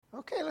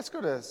Okay, let's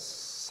go to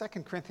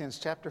 2 Corinthians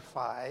chapter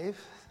 5.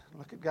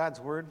 Look at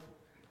God's word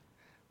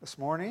this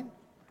morning.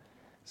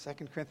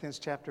 2 Corinthians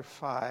chapter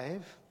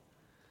 5.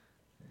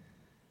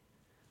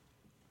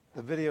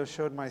 The video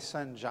showed my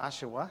son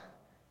Joshua,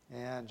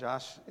 and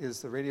Josh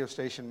is the radio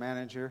station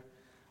manager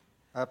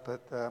up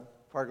at the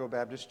Fargo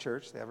Baptist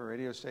Church. They have a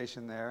radio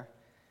station there.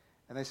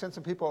 And they sent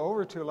some people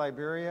over to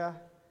Liberia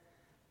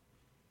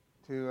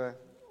to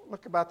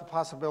look about the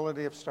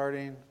possibility of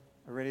starting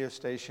a radio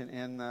station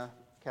in the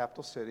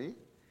capital city.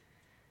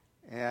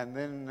 And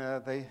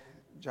then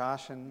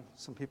Josh and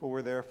some people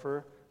were there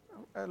for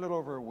a little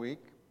over a week.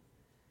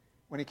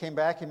 When he came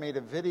back, he made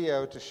a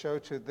video to show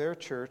to their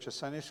church, a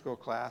Sunday school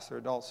class, their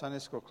adult Sunday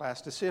school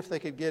class, to see if they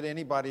could get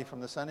anybody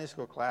from the Sunday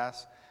school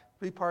class to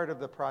be part of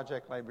the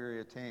Project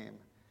Liberia team.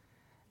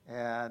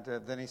 And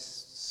then he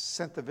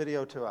sent the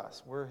video to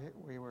us.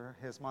 We were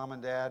his mom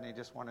and dad, and he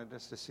just wanted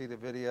us to see the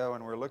video,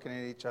 and we're looking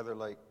at each other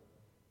like,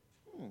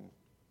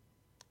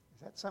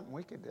 is that something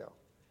we could do?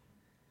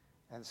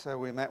 And so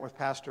we met with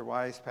Pastor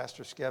Weiss,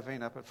 Pastor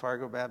Skeving up at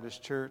Fargo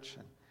Baptist Church,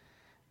 and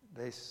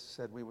they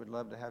said we would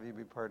love to have you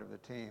be part of the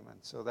team. And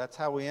so that's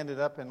how we ended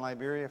up in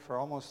Liberia for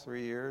almost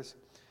 3 years,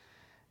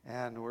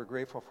 and we're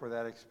grateful for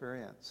that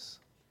experience.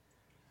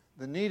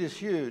 The need is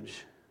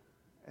huge.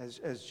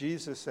 As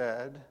Jesus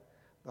said,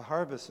 the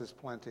harvest is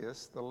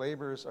plenteous, the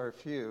laborers are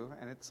few,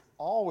 and it's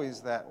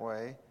always that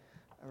way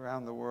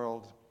around the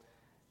world.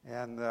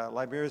 And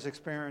Liberia's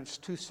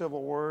experienced 2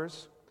 civil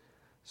wars,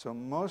 so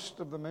most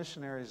of the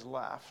missionaries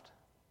left,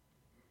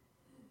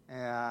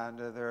 and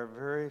there are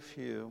very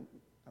few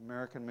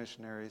American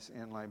missionaries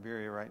in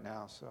Liberia right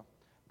now, so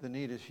the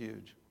need is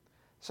huge.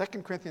 2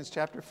 Corinthians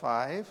chapter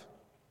 5,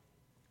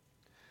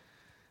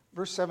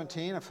 verse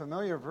 17, a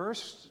familiar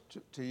verse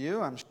to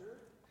you, I'm sure.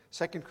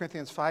 2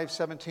 Corinthians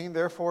 5:17,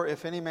 therefore,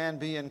 if any man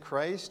be in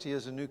Christ, he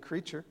is a new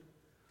creature.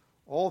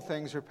 Old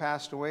things are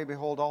passed away.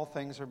 Behold, all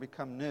things are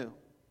become new.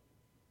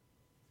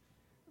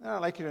 Now,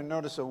 I'd like you to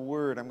notice a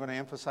word. I'm going to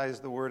emphasize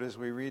the word as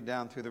we read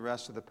down through the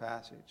rest of the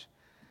passage.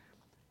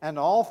 And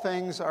all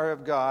things are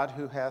of God,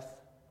 who hath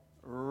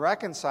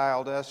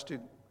reconciled us to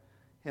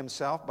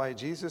himself by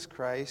Jesus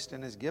Christ,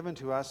 and has given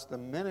to us the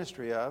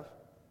ministry of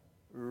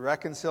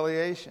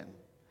reconciliation.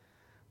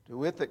 To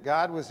wit, that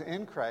God was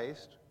in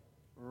Christ,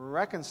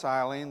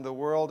 reconciling the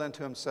world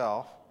unto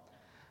himself,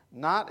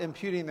 not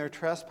imputing their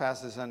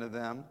trespasses unto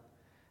them,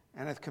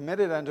 and hath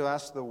committed unto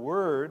us the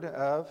word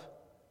of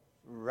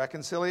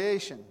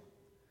reconciliation.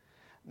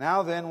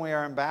 Now then, we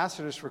are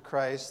ambassadors for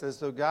Christ, as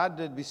though God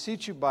did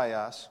beseech you by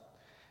us.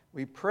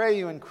 We pray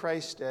you in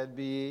Christ's stead,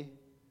 be ye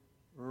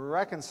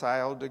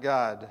reconciled to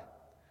God.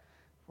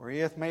 For he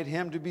hath made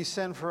him to be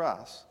sin for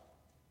us,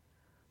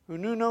 who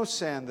knew no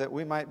sin, that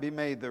we might be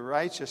made the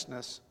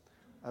righteousness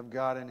of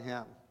God in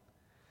him.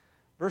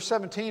 Verse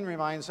 17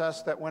 reminds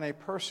us that when a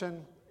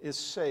person is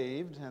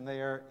saved and they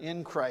are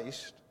in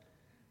Christ,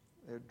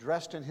 they're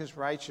dressed in his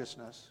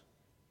righteousness,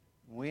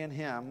 we in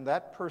him,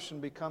 that person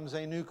becomes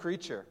a new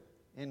creature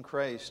in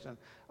Christ. And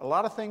a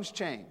lot of things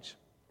change.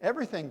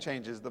 Everything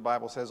changes, the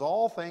Bible says.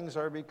 All things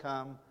are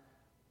become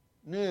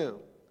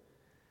new.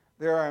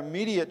 There are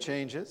immediate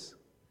changes,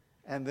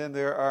 and then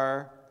there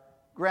are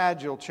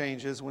gradual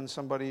changes when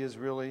somebody is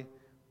really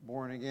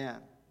born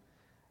again.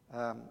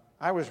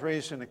 I was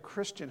raised in a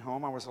Christian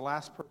home. I was the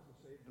last person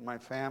saved in my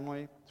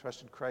family,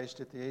 trusted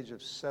Christ at the age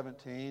of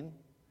 17.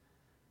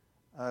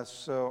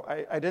 So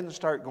I didn't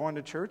start going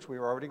to church. We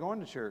were already going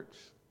to church.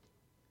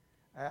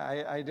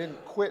 I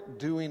didn't quit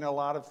doing a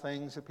lot of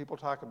things that people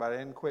talk about. I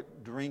didn't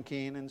quit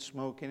drinking and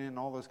smoking and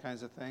all those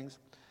kinds of things.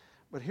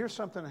 But here's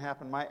something that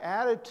happened. My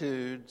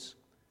attitudes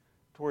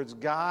towards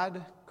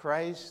God,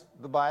 Christ,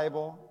 the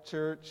Bible,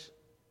 church,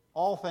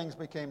 all things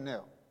became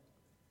new.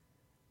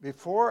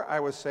 Before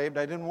I was saved,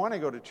 I didn't want to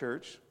go to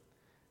church.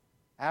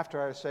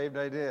 After I was saved,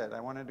 I did.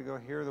 I wanted to go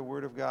hear the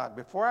Word of God.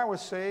 Before I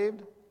was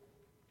saved,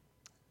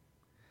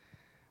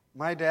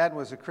 my dad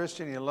was a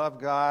Christian. He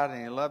loved God,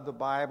 and he loved the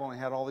Bible, and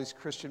he had all these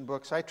Christian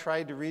books. I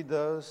tried to read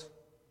those.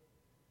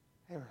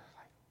 They were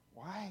like,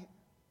 why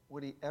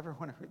would he ever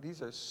want to read?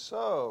 These are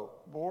so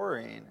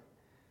boring.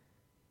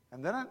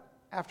 And then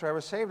after I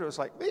was saved, it was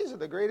like, these are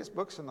the greatest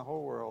books in the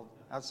whole world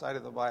outside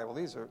of the Bible.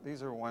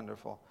 These are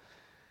wonderful.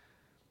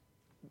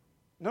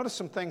 Notice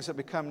some things that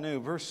become new.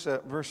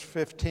 Verse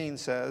 15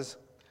 says,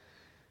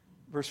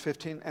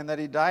 and that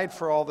he died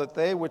for all, that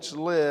they which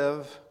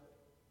live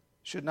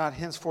should not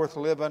henceforth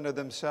live unto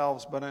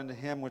themselves, but unto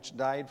him which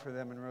died for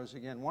them and rose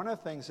again. One of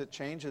the things that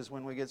changes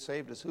when we get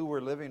saved is who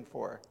we're living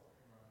for.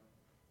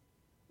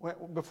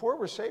 Before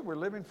we're saved, we're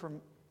living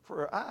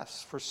for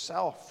us, for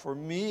self, for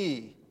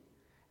me.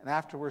 And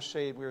after we're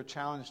saved, we are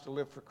challenged to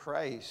live for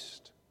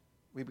Christ.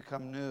 We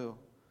become new.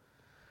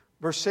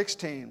 Verse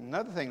 16,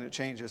 another thing that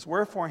changes.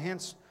 Wherefore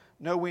hence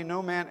know we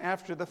no man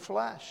after the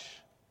flesh.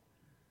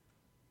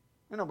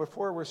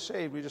 Before we're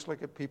saved, we just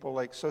look at people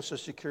like Social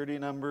Security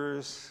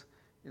numbers,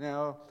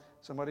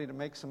 somebody to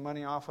make some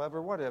money off of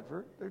or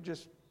whatever. They're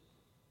just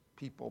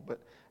people.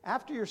 But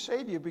after you're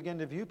saved, you begin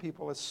to view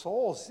people as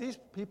souls. These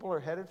people are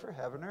headed for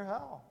heaven or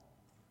hell.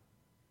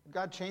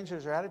 God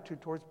changes our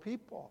attitude towards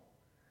people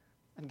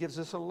and gives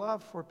us a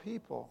love for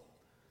people.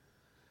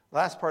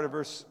 Last part of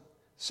verse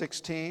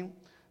 16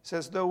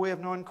 says, though we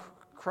have known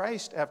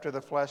Christ after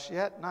the flesh,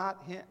 yet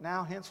not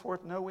now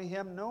henceforth know we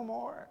him no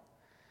more.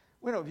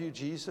 We don't view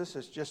Jesus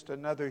as just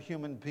another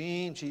human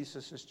being.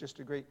 Jesus is just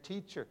a great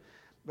teacher.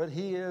 But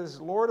he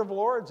is Lord of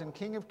lords and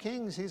King of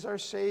kings. He's our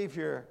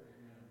Savior.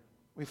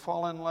 We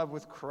fall in love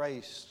with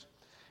Christ.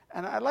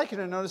 And I'd like you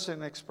to notice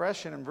an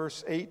expression in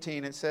verse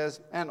 18. It says,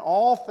 and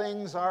all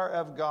things are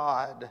of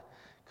God.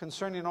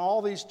 Concerning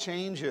all these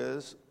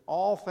changes,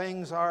 all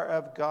things are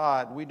of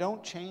God. We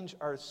don't change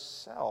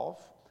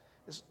ourselves.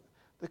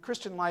 The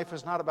Christian life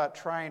is not about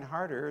trying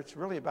harder. It's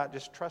really about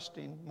just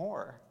trusting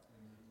more.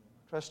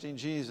 Trusting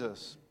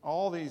Jesus.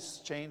 All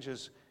these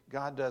changes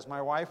God does.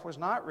 My wife was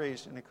not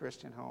raised in a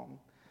Christian home.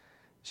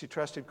 She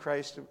trusted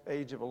Christ at the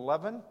age of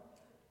 11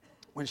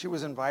 when she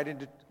was invited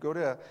to go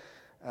to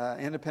an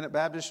independent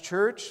Baptist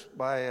church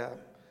by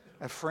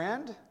a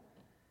friend.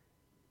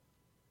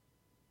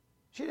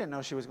 She didn't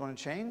know she was going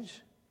to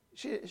change.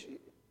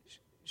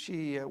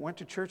 She went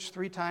to church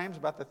 3 times.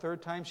 About the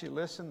 3rd time she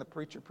listened, the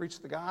preacher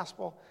preached the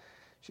gospel.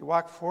 She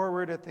walked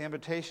forward at the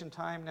invitation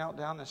time, knelt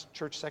down. This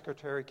church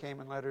secretary came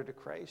and led her to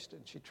Christ,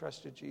 and she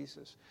trusted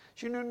Jesus.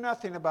 She knew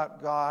nothing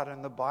about God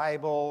and the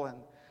Bible,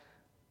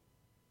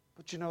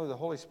 but the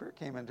Holy Spirit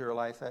came into her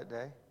life that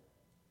day,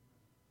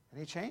 and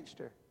he changed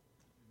her.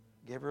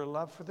 Gave her a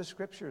love for the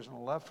Scriptures and a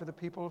love for the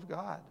people of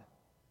God.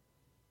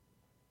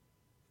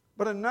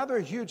 But another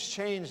huge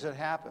change that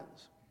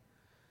happens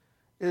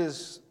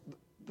is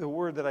the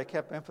word that I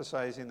kept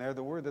emphasizing there,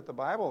 the word that the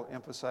Bible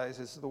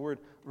emphasizes, the word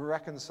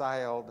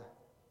reconciled.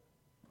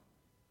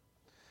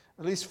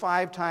 At least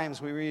 5 times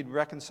we read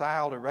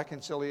reconciled or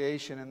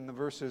reconciliation in the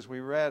verses we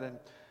read. And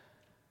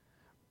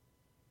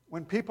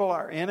when people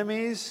are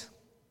enemies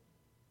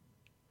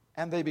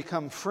and they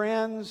become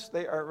friends,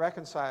 they are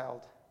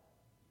reconciled.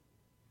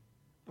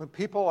 When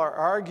people are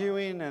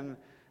arguing and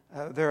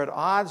they're at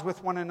odds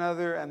with one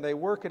another and they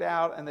work it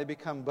out and they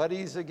become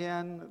buddies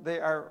again, they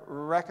are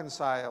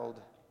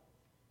reconciled.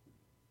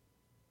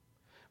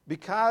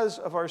 Because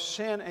of our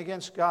sin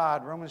against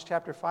God, Romans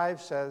chapter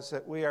 5 says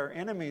that we are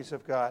enemies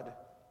of God.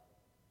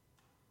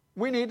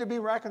 We need to be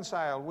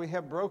reconciled. We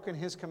have broken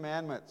his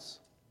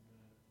commandments.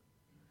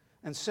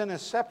 And sin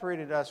has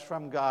separated us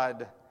from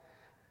God.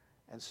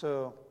 And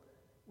so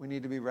we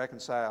need to be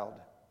reconciled.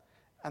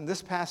 And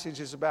this passage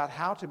is about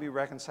how to be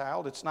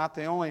reconciled. It's not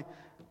the only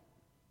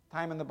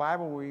time in the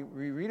Bible we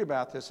read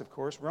about this, of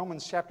course.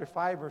 Romans chapter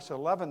 5, verse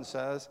 11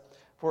 says,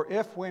 for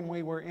if when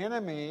we were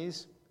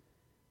enemies,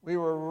 we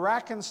were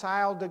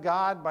reconciled to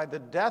God by the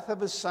death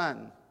of his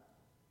Son.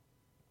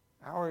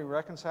 How are we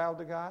reconciled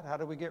to God? How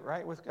do we get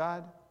right with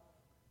God?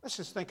 Let's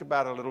just think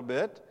about it a little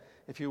bit,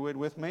 if you would,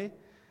 with me.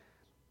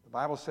 The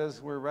Bible says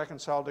we're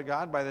reconciled to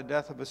God by the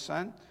death of his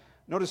Son.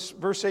 Notice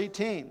verse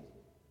 18.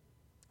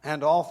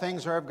 And all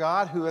things are of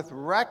God, who hath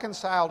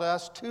reconciled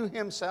us to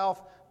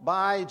himself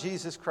by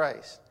Jesus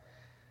Christ.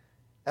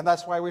 And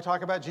that's why we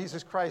talk about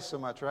Jesus Christ so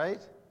much,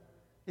 right?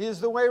 He is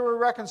the way we're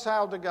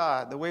reconciled to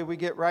God, the way we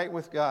get right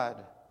with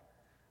God.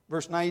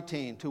 Verse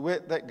 19, to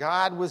wit, that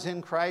God was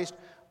in Christ,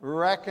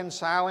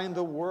 reconciling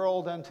the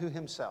world unto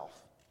himself.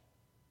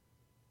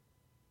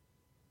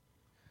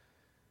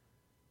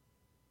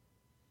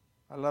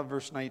 I love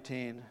verse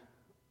 19.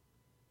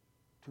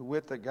 To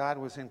wit, that God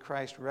was in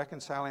Christ,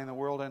 reconciling the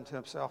world unto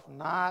himself,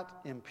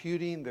 not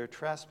imputing their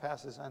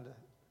trespasses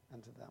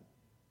unto them.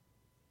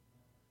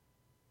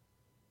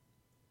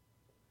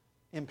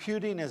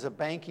 Imputing is a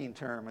banking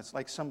term. It's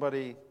like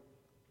somebody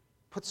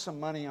puts some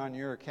money on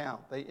your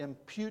account. They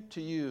impute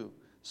to you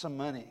some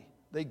money.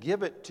 They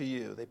give it to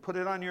you. They put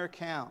it on your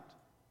account.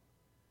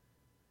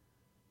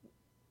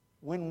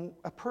 When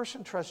a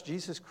person trusts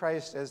Jesus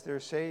Christ as their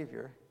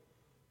Savior,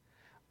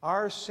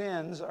 our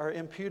sins are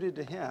imputed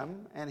to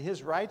him, and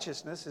his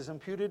righteousness is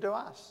imputed to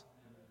us.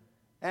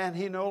 And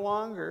he no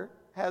longer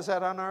has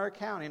that on our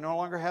account. He no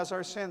longer has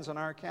our sins on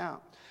our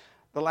account.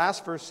 The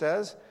last verse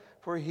says,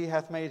 for he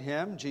hath made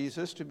him,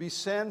 Jesus, to be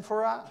sin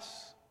for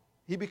us.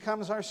 He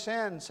becomes our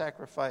sin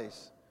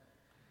sacrifice.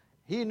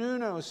 He knew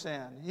no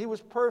sin. He was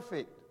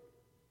perfect.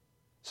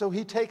 So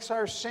he takes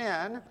our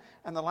sin,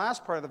 and the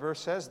last part of the verse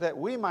says that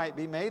we might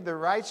be made the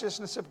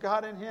righteousness of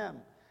God in him.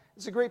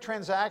 It's a great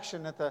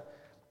transaction that the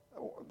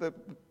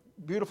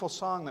beautiful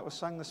song that was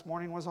sung this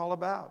morning was all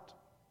about.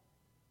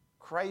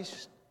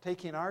 Christ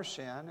taking our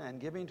sin and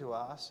giving to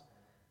us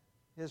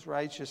his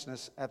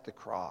righteousness at the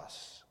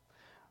cross.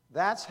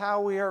 That's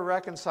how we are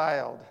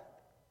reconciled.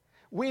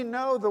 We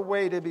know the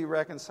way to be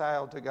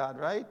reconciled to God,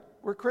 right?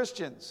 We're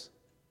Christians.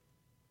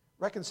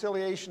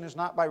 Reconciliation is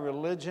not by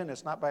religion,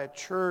 it's not by a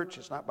church,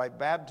 it's not by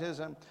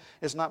baptism,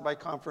 it's not by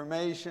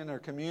confirmation or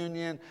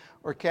communion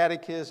or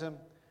catechism.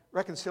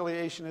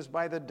 Reconciliation is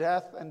by the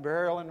death and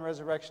burial and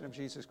resurrection of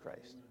Jesus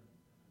Christ.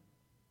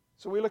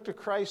 So we look to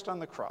Christ on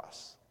the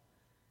cross.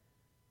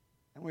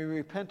 And we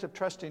repent of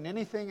trusting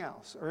anything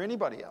else or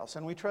anybody else.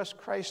 And we trust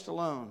Christ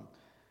alone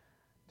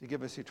to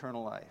give us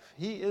eternal life.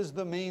 He is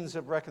the means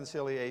of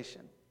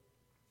reconciliation.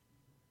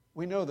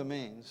 We know the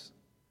means.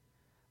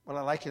 But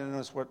I'd like you to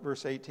notice what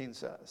verse 18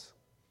 says.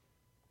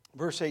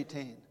 Verse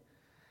 18.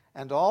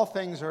 And all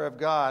things are of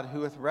God,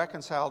 who hath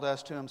reconciled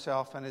us to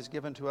himself and has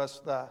given to us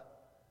the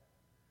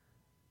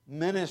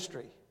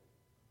ministry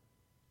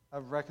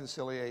of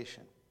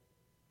reconciliation.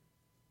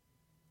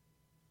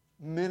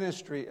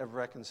 Ministry of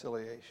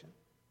reconciliation.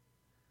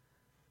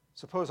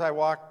 Suppose I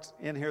walked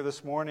in here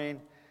this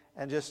morning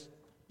and just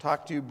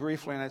talked to you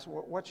briefly, and I said,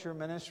 what's your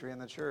ministry in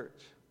the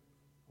church?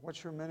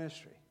 What's your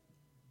ministry?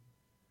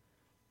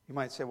 You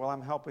might say, well,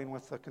 I'm helping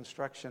with the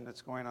construction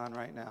that's going on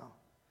right now.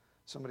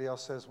 Somebody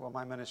else says, well,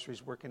 my ministry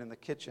is working in the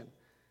kitchen.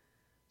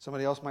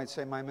 Somebody else might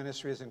say, my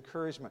ministry is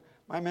encouragement.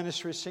 My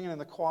ministry is singing in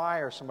the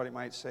choir, somebody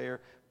might say,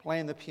 or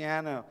playing the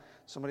piano.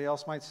 Somebody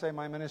else might say,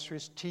 my ministry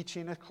is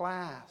teaching a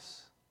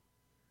class,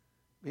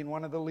 being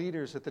one of the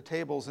leaders at the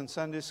tables in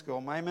Sunday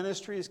school. My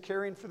ministry is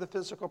caring for the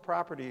physical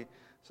property,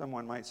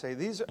 someone might say.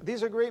 These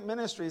are great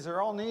ministries.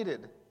 They're all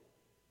needed.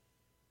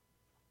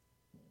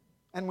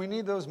 And we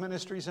need those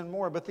ministries and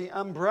more. But the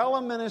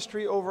umbrella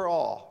ministry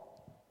overall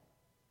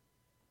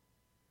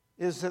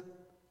is that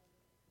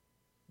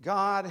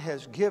God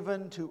has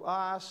given to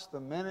us the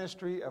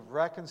ministry of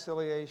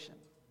reconciliation.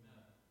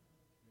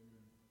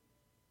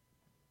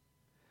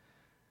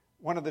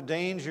 One of the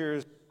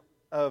dangers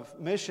of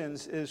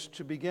missions is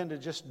to begin to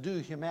just do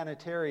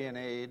humanitarian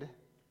aid,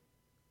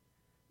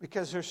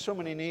 because there's so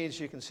many needs.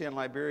 You can see in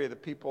Liberia the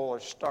people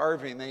are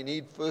starving, they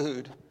need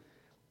food.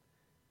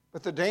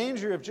 But the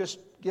danger of just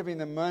giving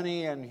them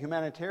money and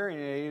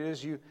humanitarian aid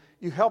is you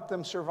help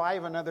them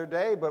survive another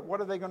day, but what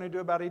are they going to do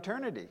about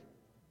eternity?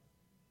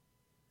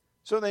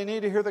 So they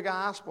need to hear the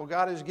gospel.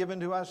 God has given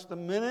to us the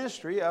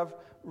ministry of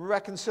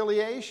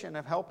reconciliation,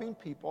 of helping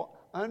people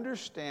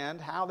understand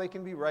how they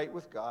can be right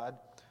with God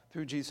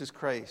through Jesus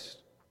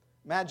Christ.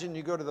 Imagine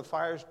you go to the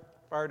fire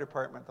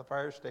department, the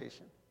fire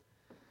station,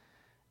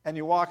 and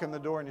you walk in the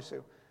door and you say,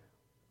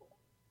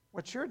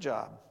 what's your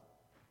job?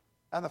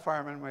 And the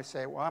fireman might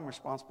say, well, I'm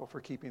responsible for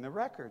keeping the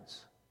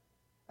records.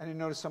 And you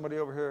notice somebody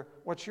over here,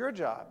 what's your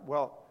job?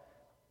 Well,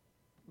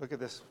 look at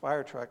this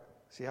fire truck.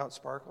 See how it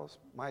sparkles?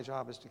 My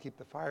job is to keep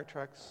the fire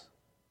trucks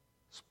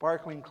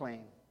sparkling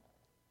clean.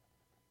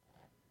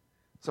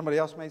 Somebody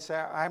else may say,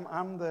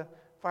 I'm the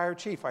fire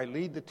chief. I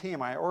lead the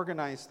team. I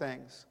organize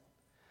things.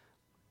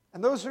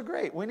 And those are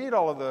great. We need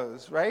all of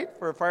those, right,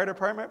 for a fire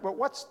department. But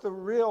what's the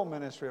real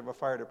ministry of a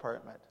fire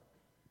department?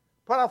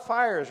 Put out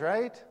fires,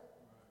 right?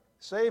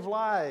 Save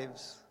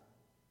lives.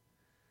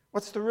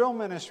 What's the real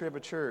ministry of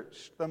a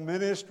church? The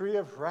ministry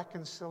of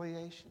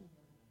reconciliation.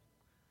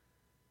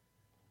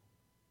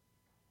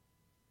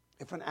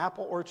 If an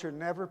apple orchard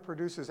never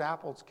produces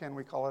apples, can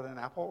we call it an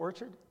apple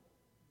orchard?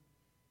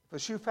 If a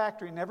shoe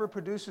factory never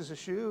produces a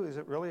shoe, is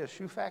it really a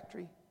shoe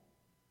factory?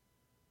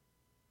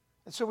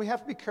 And so we have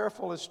to be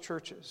careful as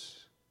churches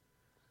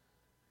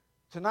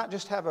to not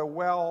just have a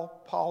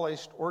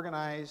well-polished,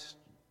 organized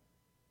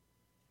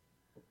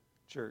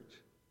church,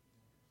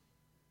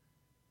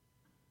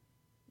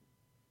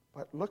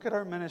 but look at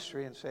our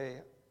ministry and say,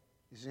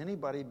 is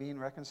anybody being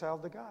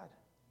reconciled to God?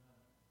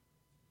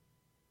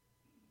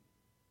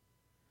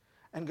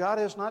 And God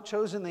has not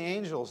chosen the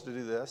angels to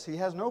do this. He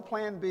has no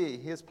plan B.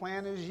 His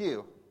plan is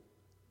you.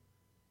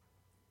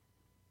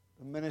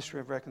 The ministry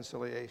of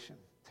reconciliation,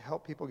 to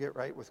help people get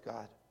right with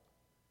God.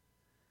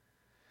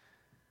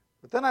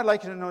 But then I'd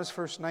like you to notice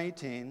verse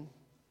 19.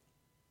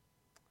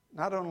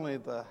 Not only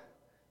do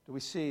we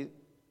see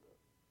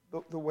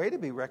the way to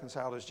be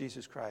reconciled is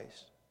Jesus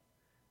Christ.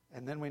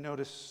 And then we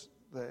notice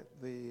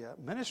the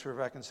ministry of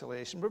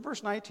reconciliation. But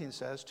verse 19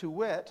 says, to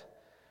wit,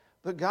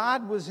 that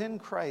God was in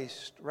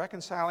Christ,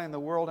 reconciling the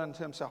world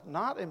unto himself,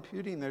 not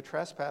imputing their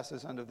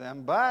trespasses unto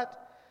them,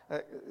 but,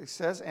 it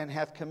says, and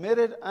hath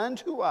committed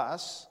unto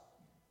us.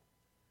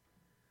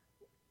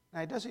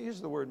 Now, he doesn't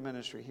use the word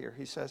ministry here.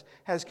 He says,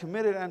 has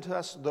committed unto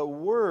us the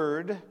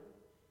word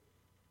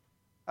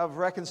of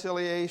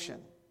reconciliation.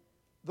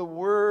 The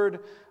word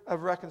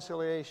of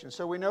reconciliation.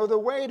 So we know the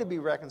way to be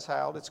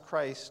reconciled. It's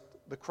Christ,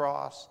 the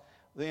cross,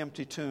 the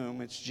empty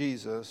tomb. It's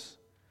Jesus.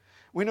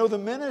 We know the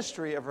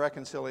ministry of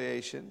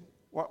reconciliation,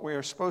 what we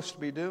are supposed to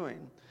be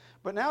doing.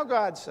 But now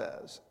God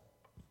says,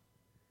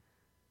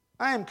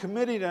 I am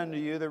committing unto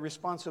you the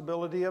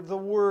responsibility of the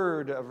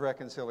word of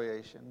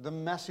reconciliation, the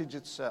message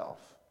itself.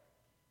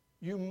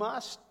 You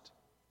must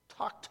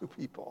talk to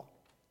people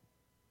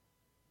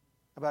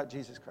about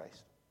Jesus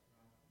Christ.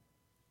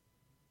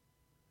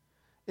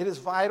 It is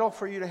vital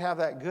for you to have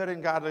that good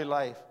and godly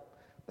life,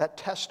 that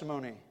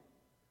testimony.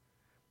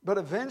 But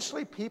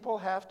eventually people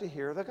have to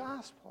hear the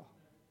gospel.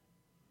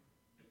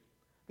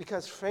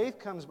 Because faith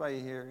comes by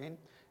hearing,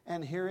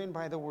 and hearing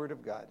by the word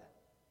of God.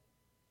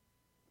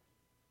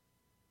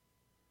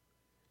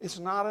 It's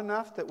not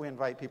enough that we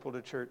invite people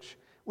to church.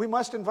 We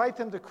must invite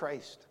them to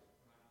Christ.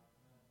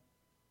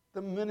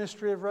 The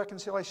ministry of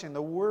reconciliation,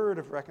 the word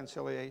of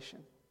reconciliation.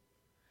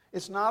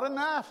 It's not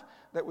enough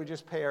that we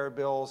just pay our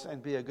bills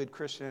and be a good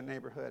Christian in the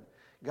neighborhood.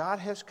 God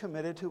has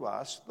committed to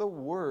us the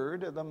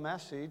word, the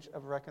message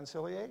of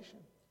reconciliation.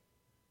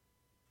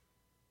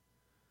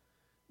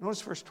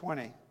 Notice verse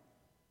 20.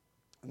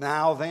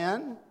 Now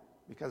then,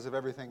 because of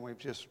everything we've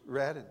just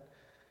read,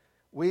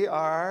 we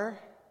are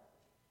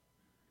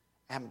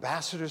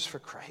ambassadors for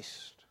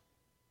Christ.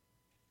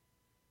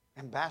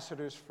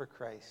 Ambassadors for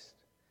Christ.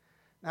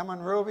 Now,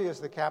 Monrovia is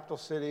the capital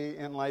city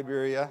in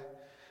Liberia,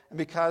 and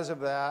because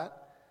of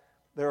that,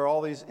 there are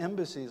all these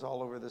embassies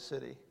all over the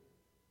city.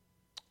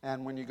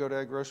 And when you go to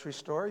a grocery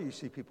store, you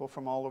see people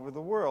from all over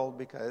the world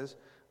because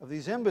of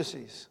these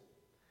embassies.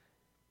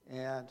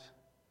 And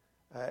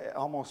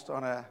almost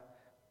on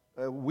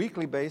a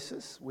weekly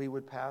basis, we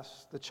would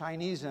pass the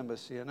Chinese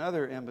embassy and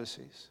other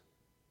embassies.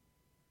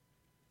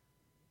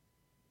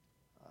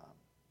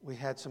 We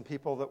had some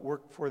people that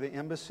worked for the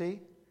embassy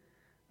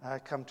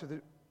come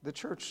to the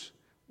church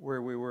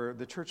where we were,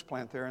 the church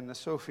plant there in the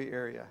Sophie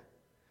area.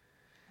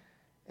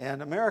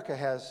 And America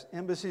has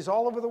embassies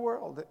all over the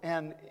world.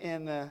 And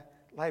in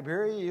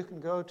Liberia, you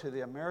can go to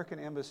the American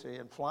embassy,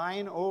 and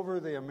flying over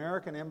the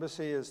American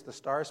embassy is the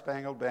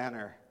Star-Spangled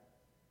Banner.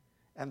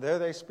 And there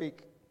they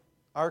speak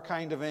our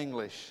kind of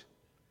English.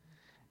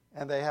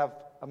 And they have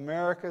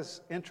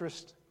America's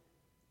interest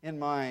in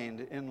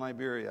mind in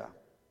Liberia.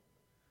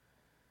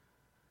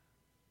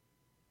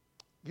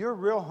 Your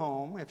real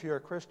home, if you're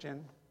a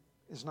Christian,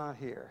 is not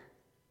here.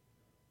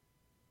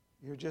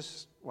 You're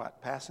just,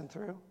 passing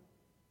through?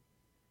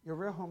 Your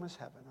real home is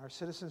heaven. Our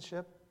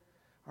citizenship,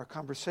 our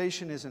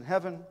conversation is in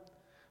heaven,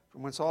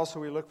 from whence also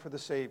we look for the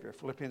Savior,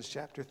 Philippians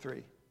chapter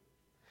 3.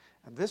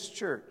 And this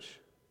church,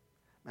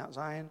 Mount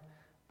Zion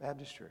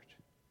Baptist Church,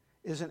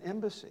 is an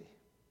embassy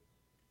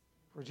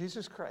for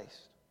Jesus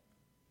Christ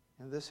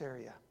in this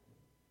area.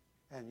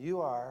 And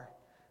you are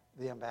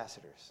the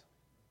ambassadors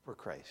for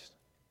Christ.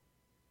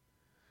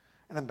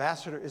 An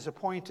ambassador is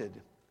appointed.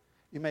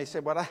 You may say,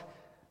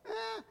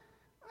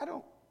 I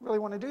don't really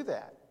want to do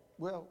that.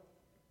 Well,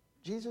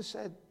 Jesus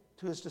said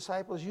to his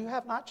disciples, you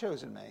have not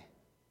chosen me,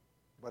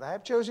 but I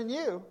have chosen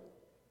you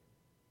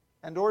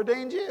and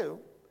ordained you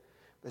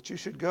that you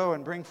should go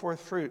and bring forth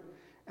fruit,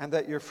 and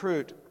that your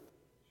fruit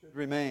should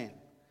remain.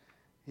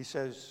 He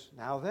says,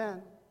 now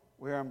then,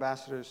 we are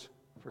ambassadors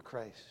for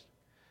Christ.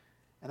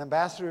 An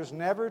ambassador is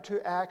never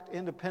to act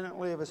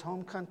independently of his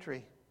home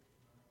country.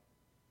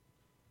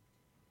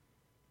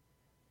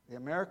 The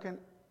American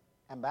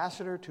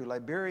ambassador to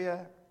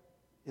Liberia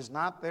is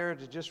not there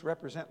to just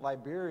represent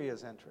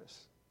Liberia's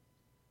interests.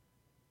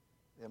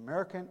 The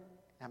American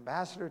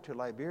ambassador to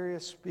Liberia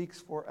speaks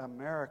for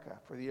America,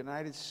 for the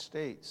United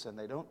States, and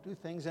they don't do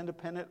things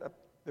independent of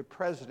the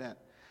president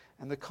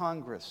and the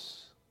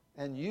Congress.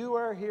 And you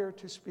are here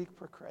to speak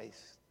for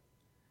Christ.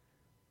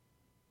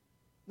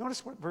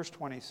 Notice what verse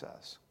 20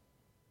 says.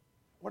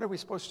 What are we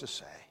supposed to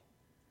say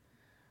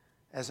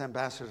as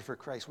ambassadors for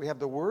Christ? We have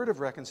the word of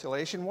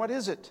reconciliation. What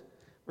is it?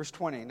 Verse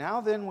 20.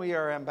 Now then we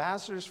are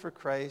ambassadors for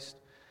Christ,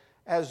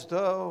 as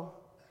though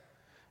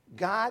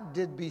God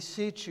did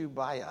beseech you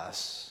by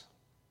us.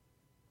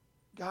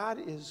 God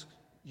is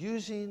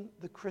using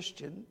the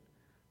Christian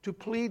to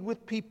plead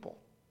with people.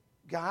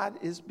 God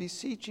is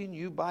beseeching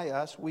you by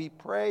us. We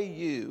pray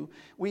you,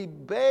 we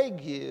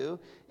beg you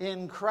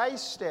in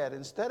Christ's stead.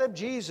 Instead of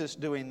Jesus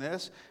doing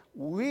this,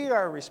 we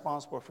are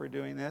responsible for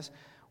doing this.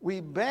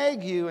 We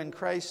beg you in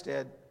Christ's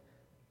stead,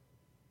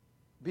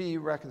 be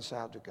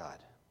reconciled to God.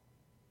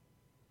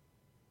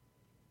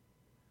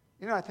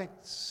 You know, I think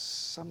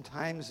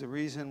sometimes the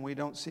reason we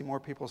don't see more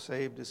people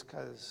saved is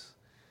because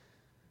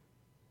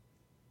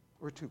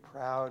we're too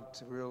proud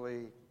to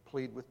really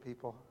plead with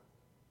people.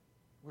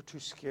 We're too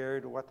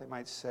scared of what they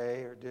might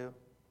say or do.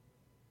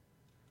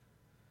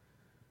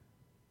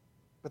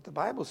 But the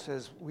Bible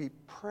says, we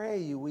pray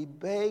you, we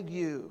beg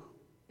you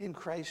in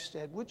Christ's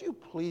stead, would you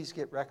please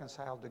get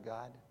reconciled to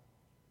God?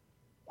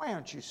 Why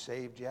aren't you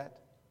saved yet?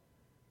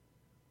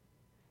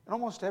 In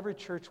almost every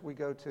church we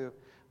go to,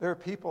 there are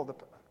people,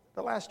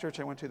 the last church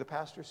I went to, the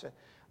pastor said,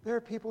 there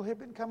are people who have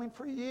been coming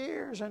for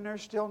years and they're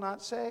still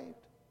not saved.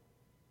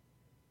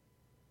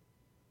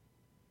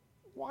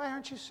 Why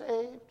aren't you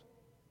saved?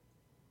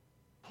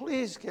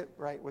 Please get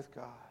right with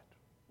God.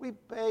 We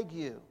beg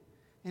you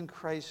in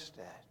Christ's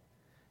stead.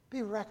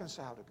 Be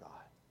reconciled to God.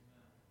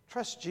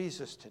 Trust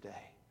Jesus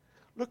today.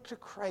 Look to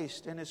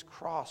Christ and his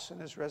cross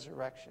and his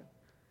resurrection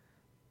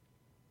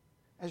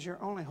as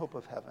your only hope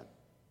of heaven.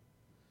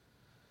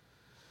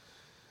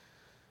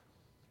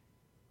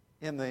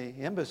 In the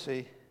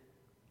embassy,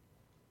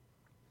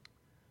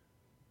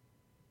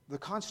 the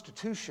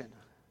Constitution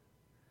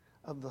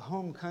of the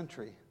home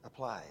country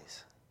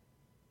applies.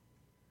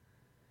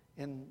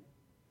 In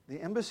the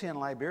embassy in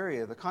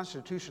Liberia, the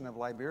Constitution of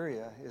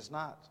Liberia is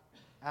not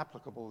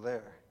applicable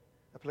there.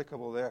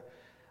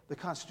 The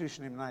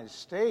Constitution of the United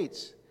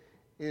States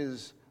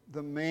is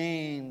the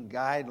main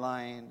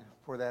guideline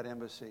for that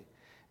embassy.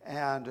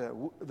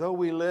 And though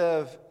we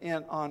live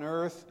on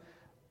earth,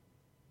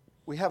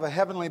 we have a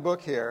heavenly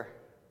book here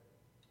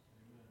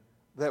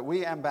that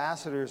we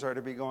ambassadors are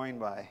to be going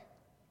by.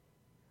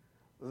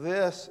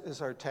 This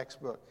is our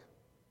textbook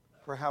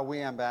for how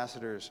we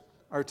ambassadors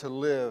are to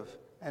live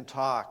and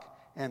talk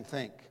and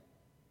think.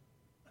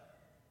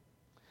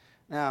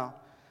 Now,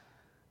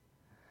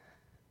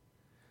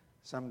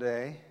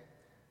 someday,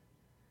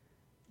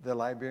 the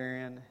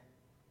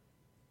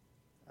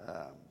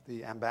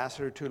the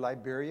ambassador to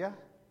Liberia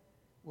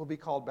will be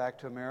called back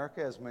to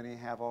America, as many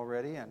have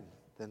already, and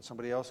then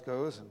somebody else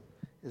goes and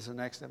is the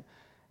next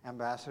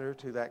ambassador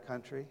to that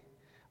country.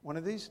 One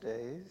of these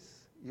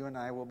days, you and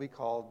I will be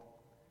called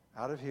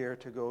out of here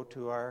to go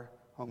to our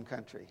home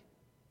country.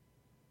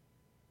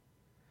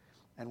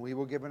 And we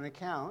will give an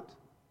account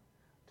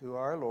to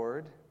our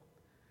Lord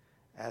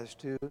as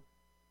to what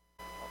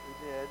we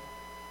did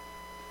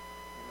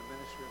in the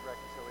ministry of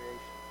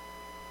reconciliation.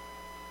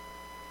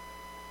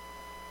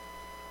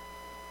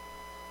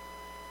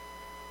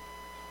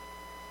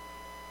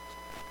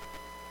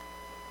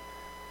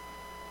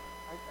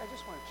 I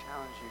just want to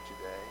challenge you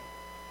today,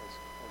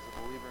 as a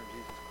believer in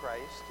Jesus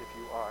Christ, if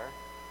you are,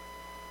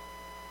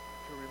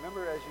 to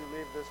remember as you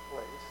leave this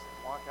place and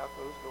walk out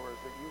those doors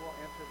that you will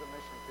enter the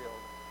mission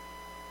field.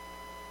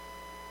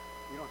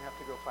 You don't have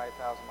to go 5,000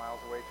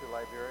 miles away to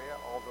Liberia,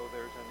 although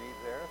there's a need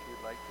there. If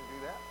you'd like to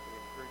do that, we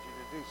encourage you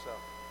to do so.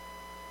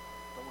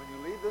 But when you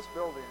leave this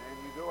building and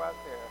you go out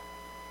there,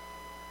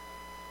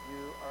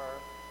 you are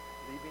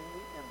leaving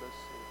the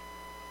embassy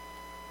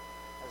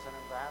as an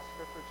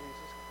ambassador for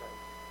Jesus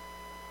Christ.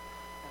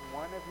 And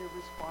one of your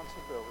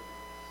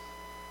responsibilities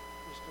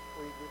is to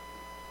plead with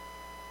people.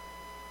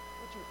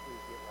 Would you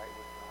please get right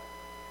with God?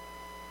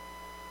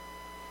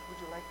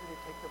 Would you like me to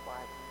take the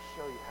Bible and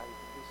show you how you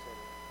can be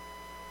saved?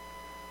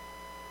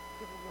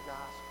 Give them the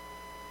gospel.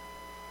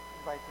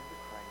 Invite them to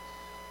Christ.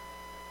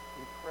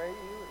 We pray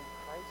you in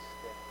Christ's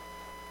stead.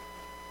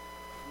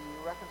 Be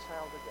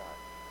reconciled to God.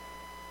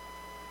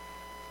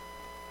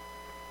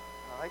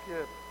 I'd like you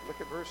to look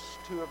at verse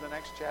 2 of the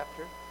next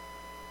chapter.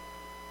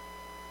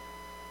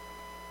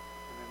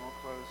 And then we'll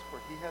close.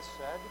 For he has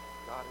said,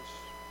 God is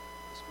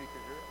the speaker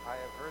here, I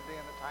have heard thee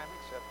in the time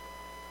accepted.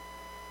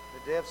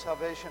 The day of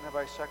salvation have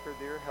I succored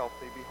thee or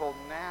helped thee. Behold,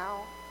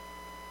 now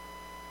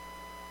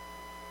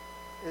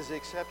is the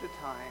accepted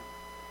time.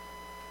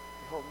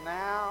 Behold,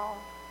 now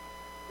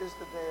is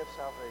the day of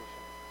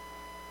salvation.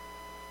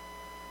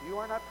 You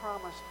are not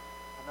promised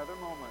another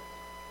moment,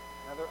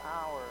 another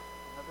hour,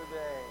 another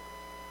day.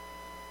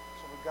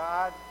 So when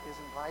God is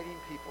inviting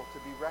people to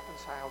be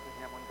reconciled to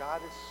him, when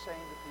God is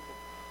saying to people,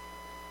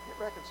 get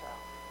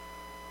reconciled.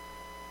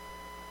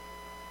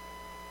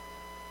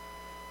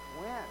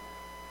 When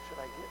should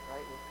I get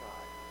right with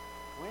God?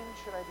 When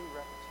should I be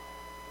reconciled?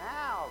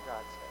 Now,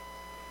 God says.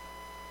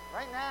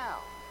 Right now,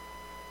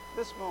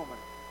 this moment,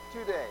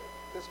 today,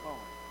 this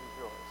moment is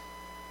yours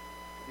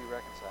to be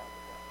reconciled.